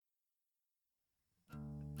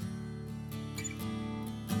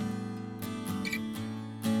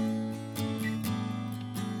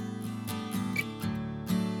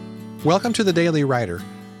Welcome to the Daily Writer,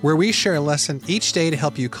 where we share a lesson each day to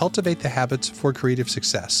help you cultivate the habits for creative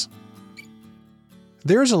success.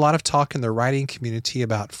 There is a lot of talk in the writing community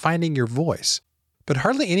about finding your voice, but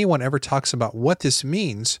hardly anyone ever talks about what this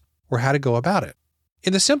means or how to go about it.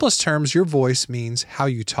 In the simplest terms, your voice means how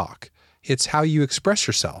you talk. It's how you express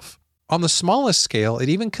yourself. On the smallest scale, it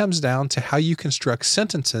even comes down to how you construct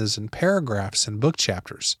sentences and paragraphs and book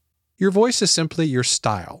chapters. Your voice is simply your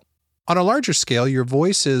style. On a larger scale, your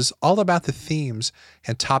voice is all about the themes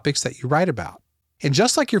and topics that you write about. And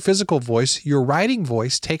just like your physical voice, your writing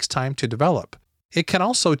voice takes time to develop. It can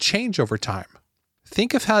also change over time.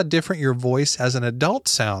 Think of how different your voice as an adult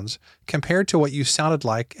sounds compared to what you sounded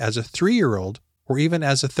like as a 3-year-old or even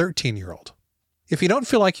as a 13-year-old. If you don't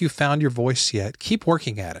feel like you've found your voice yet, keep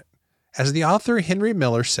working at it. As the author Henry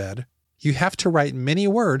Miller said, you have to write many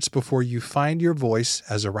words before you find your voice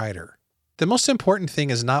as a writer. The most important thing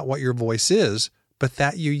is not what your voice is, but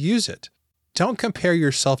that you use it. Don't compare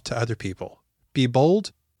yourself to other people. Be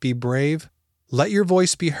bold, be brave, let your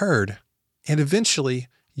voice be heard, and eventually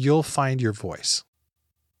you'll find your voice.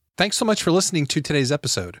 Thanks so much for listening to today's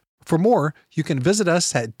episode. For more, you can visit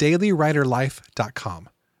us at dailywriterlife.com.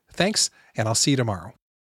 Thanks, and I'll see you tomorrow.